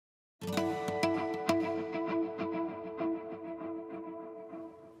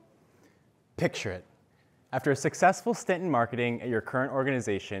Picture it. After a successful stint in marketing at your current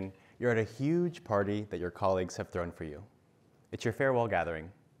organization, you're at a huge party that your colleagues have thrown for you. It's your farewell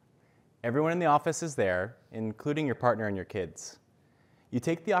gathering. Everyone in the office is there, including your partner and your kids. You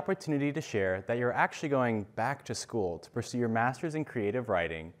take the opportunity to share that you're actually going back to school to pursue your master's in creative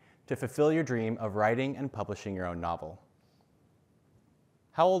writing to fulfill your dream of writing and publishing your own novel.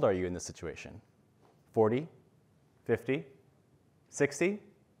 How old are you in this situation? 40? 50? 60?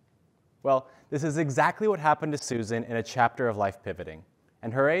 Well, this is exactly what happened to Susan in a chapter of Life Pivoting.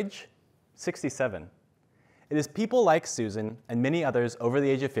 And her age? 67. It is people like Susan and many others over the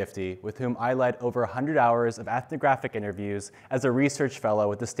age of 50 with whom I led over 100 hours of ethnographic interviews as a research fellow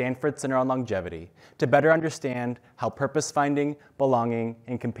with the Stanford Center on Longevity to better understand how purpose-finding, belonging,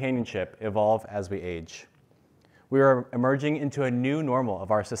 and companionship evolve as we age. We are emerging into a new normal of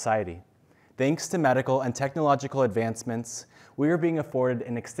our society. Thanks to medical and technological advancements, we are being afforded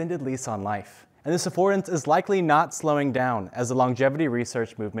an extended lease on life. And this affordance is likely not slowing down as the longevity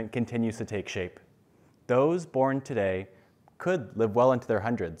research movement continues to take shape. Those born today could live well into their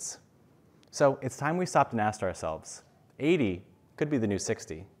hundreds. So it's time we stopped and asked ourselves, 80 could be the new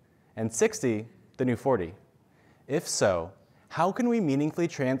 60, and 60 the new 40. If so, how can we meaningfully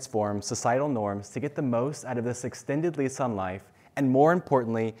transform societal norms to get the most out of this extended lease on life, and more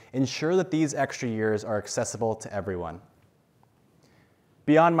importantly, ensure that these extra years are accessible to everyone?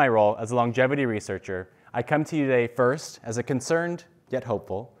 Beyond my role as a longevity researcher, I come to you today first as a concerned, yet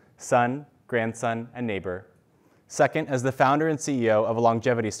hopeful, son, grandson, and neighbor. Second, as the founder and CEO of a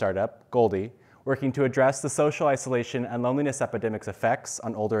longevity startup, Goldie, working to address the social isolation and loneliness epidemic's effects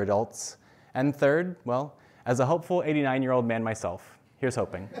on older adults. And third, well, as a hopeful 89-year-old man myself. Here's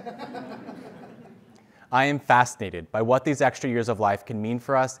hoping. I am fascinated by what these extra years of life can mean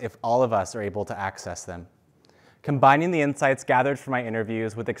for us if all of us are able to access them. Combining the insights gathered from my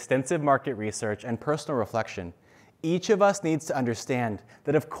interviews with extensive market research and personal reflection, each of us needs to understand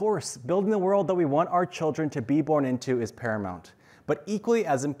that, of course, building the world that we want our children to be born into is paramount. But equally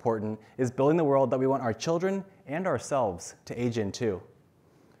as important is building the world that we want our children and ourselves to age into.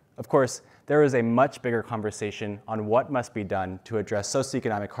 Of course, there is a much bigger conversation on what must be done to address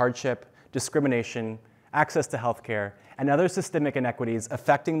socioeconomic hardship, discrimination, access to healthcare, and other systemic inequities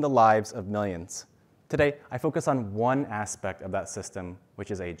affecting the lives of millions. Today, I focus on one aspect of that system,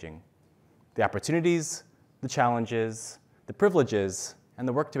 which is aging. The opportunities, the challenges, the privileges, and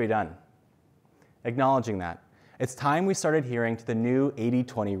the work to be done. Acknowledging that, it's time we started adhering to the new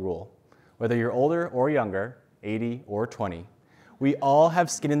 80-20 rule. Whether you're older or younger, 80 or 20, we all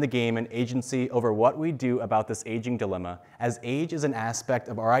have skin in the game and agency over what we do about this aging dilemma, as age is an aspect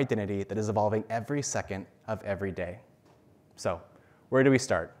of our identity that is evolving every second of every day. So, where do we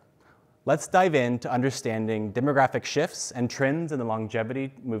start? Let's dive into understanding demographic shifts and trends in the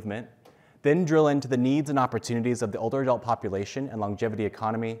longevity movement, then drill into the needs and opportunities of the older adult population and longevity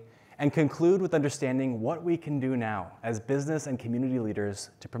economy, and conclude with understanding what we can do now as business and community leaders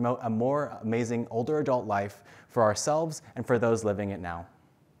to promote a more amazing older adult life for ourselves and for those living it now.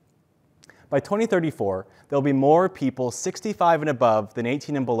 By 2034, there'll be more people 65 and above than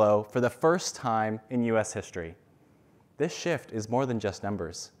 18 and below for the first time in US history. This shift is more than just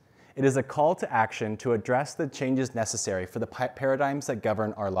numbers. It is a call to action to address the changes necessary for the paradigms that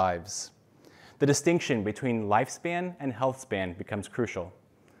govern our lives. The distinction between lifespan and healthspan becomes crucial.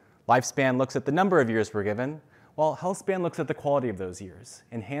 Lifespan looks at the number of years we're given, while healthspan looks at the quality of those years,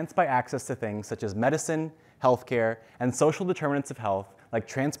 enhanced by access to things such as medicine, healthcare, and social determinants of health like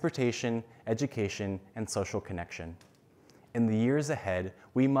transportation, education, and social connection. In the years ahead,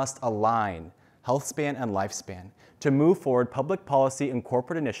 we must align healthspan and lifespan to move forward public policy and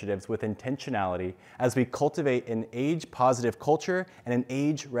corporate initiatives with intentionality as we cultivate an age-positive culture and an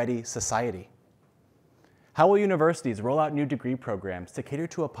age-ready society. How will universities roll out new degree programs to cater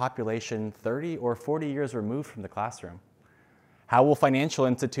to a population 30 or 40 years removed from the classroom? How will financial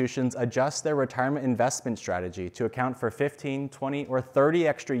institutions adjust their retirement investment strategy to account for 15, 20, or 30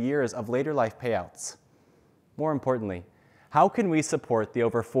 extra years of later life payouts? More importantly, how can we support the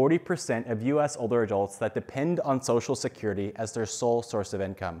over 40% of US older adults that depend on Social Security as their sole source of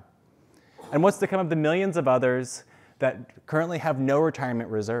income? And what's to come of the millions of others that currently have no retirement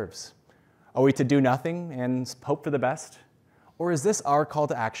reserves? Are we to do nothing and hope for the best? Or is this our call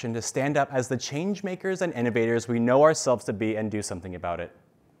to action to stand up as the change makers and innovators we know ourselves to be and do something about it?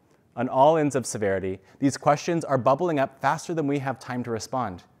 On all ends of severity, these questions are bubbling up faster than we have time to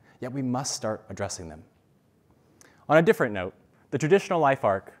respond, yet we must start addressing them. On a different note, the traditional life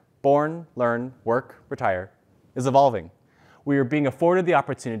arc, born, learn, work, retire, is evolving. We are being afforded the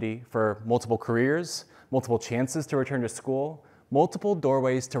opportunity for multiple careers, multiple chances to return to school, multiple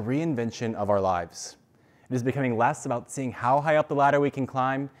doorways to reinvention of our lives. It is becoming less about seeing how high up the ladder we can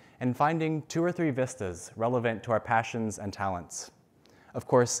climb and finding 2 or 3 vistas relevant to our passions and talents. Of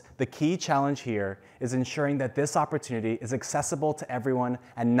course, the key challenge here is ensuring that this opportunity is accessible to everyone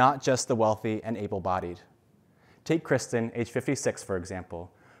and not just the wealthy and able-bodied. Take Kristen, age 56, for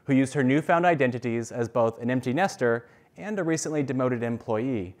example, who used her newfound identities as both an empty nester and a recently demoted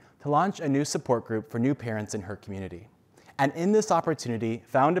employee to launch a new support group for new parents in her community. And in this opportunity,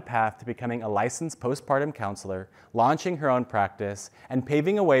 found a path to becoming a licensed postpartum counselor, launching her own practice, and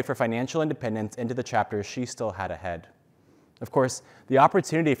paving a way for financial independence into the chapters she still had ahead. Of course, the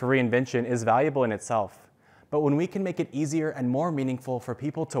opportunity for reinvention is valuable in itself, but when we can make it easier and more meaningful for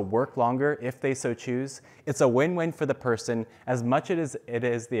people to work longer if they so choose, it's a win-win for the person as much as it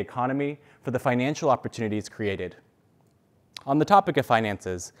is the economy for the financial opportunities created. On the topic of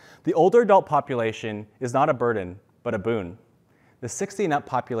finances, the older adult population is not a burden, but a boon. The 60 and up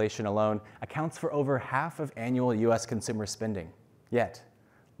population alone accounts for over half of annual US consumer spending. Yet,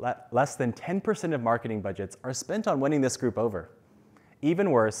 less than 10% of marketing budgets are spent on winning this group over.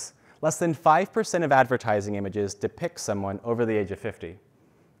 Even worse, less than 5% of advertising images depict someone over the age of 50.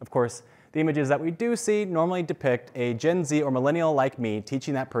 Of course, the images that we do see normally depict a Gen Z or millennial like me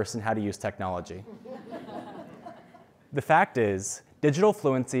teaching that person how to use technology. The fact is, digital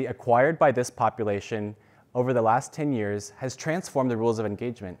fluency acquired by this population over the last 10 years has transformed the rules of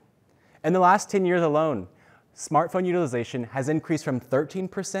engagement. In the last 10 years alone, smartphone utilization has increased from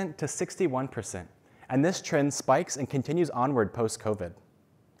 13% to 61%, and this trend spikes and continues onward post-COVID.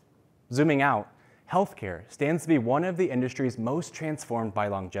 Zooming out, healthcare stands to be one of the industries most transformed by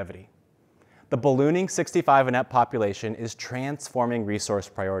longevity. The ballooning 65 and up population is transforming resource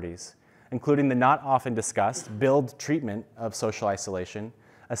priorities, including the not often discussed billed treatment of social isolation,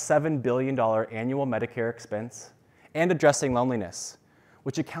 a $7 billion annual Medicare expense, and addressing loneliness,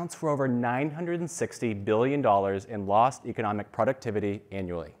 which accounts for over $960 billion in lost economic productivity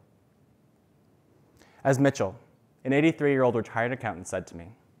annually. As Mitchell, an 83-year-old retired accountant, said to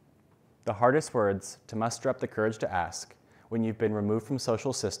me, "The hardest words to muster up the courage to ask when you've been removed from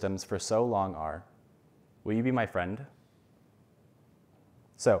social systems for so long are, 'Will you be my friend?'"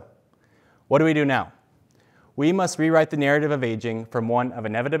 So, what do we do now? We must rewrite the narrative of aging from one of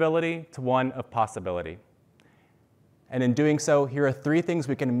inevitability to one of possibility. And in doing so, here are 3 things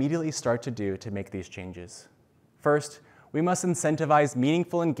we can immediately start to do to make these changes. First, we must incentivize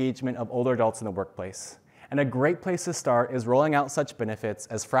meaningful engagement of older adults in the workplace. And a great place to start is rolling out such benefits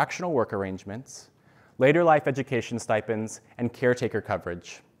as fractional work arrangements, later life education stipends, and caretaker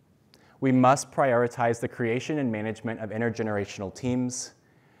coverage. We must prioritize the creation and management of intergenerational teams,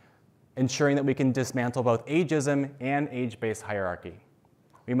 ensuring that we can dismantle both ageism and age-based hierarchy.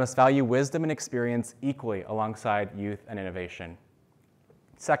 We must value wisdom and experience equally alongside youth and innovation.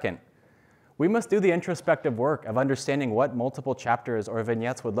 Second, we must do the introspective work of understanding what multiple chapters or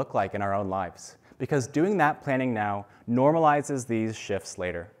vignettes would look like in our own lives, because doing that planning now normalizes these shifts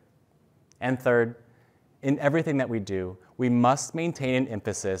later. And third, in everything that we do, we must maintain an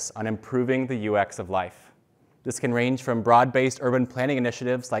emphasis on improving the UX of life. This can range from broad-based urban planning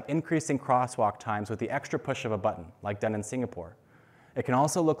initiatives like increasing crosswalk times with the extra push of a button, like done in Singapore. It can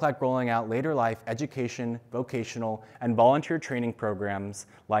also look like rolling out later life education, vocational, and volunteer training programs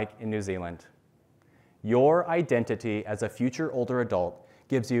like in New Zealand. Your identity as a future older adult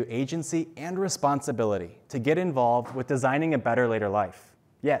gives you agency and responsibility to get involved with designing a better later life.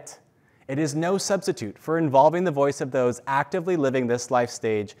 Yet, it is no substitute for involving the voice of those actively living this life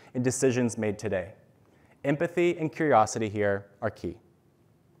stage in decisions made today. Empathy and curiosity here are key.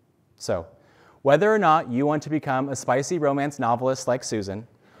 So, whether or not you want to become a spicy romance novelist like Susan,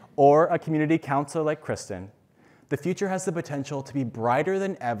 or a community counselor like Kristen, the future has the potential to be brighter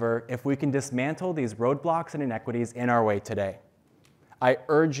than ever if we can dismantle these roadblocks and inequities in our way today. I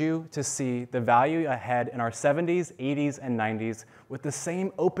urge you to see the value ahead in our 70s, 80s, and 90s with the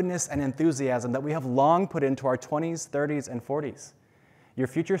same openness and enthusiasm that we have long put into our 20s, 30s, and 40s. Your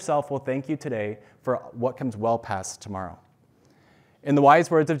future self will thank you today for what comes well past tomorrow. In the wise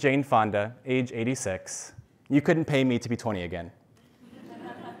words of Jane Fonda, age 86, "You couldn't pay me to be 20 again."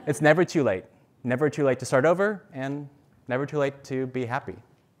 It's never too late. Never too late to start over, and never too late to be happy.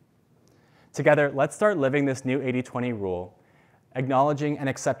 Together, let's start living this new 80-20 rule, acknowledging and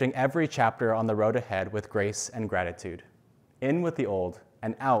accepting every chapter on the road ahead with grace and gratitude. In with the old,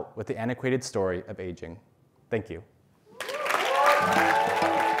 and out with the antiquated story of aging. Thank you.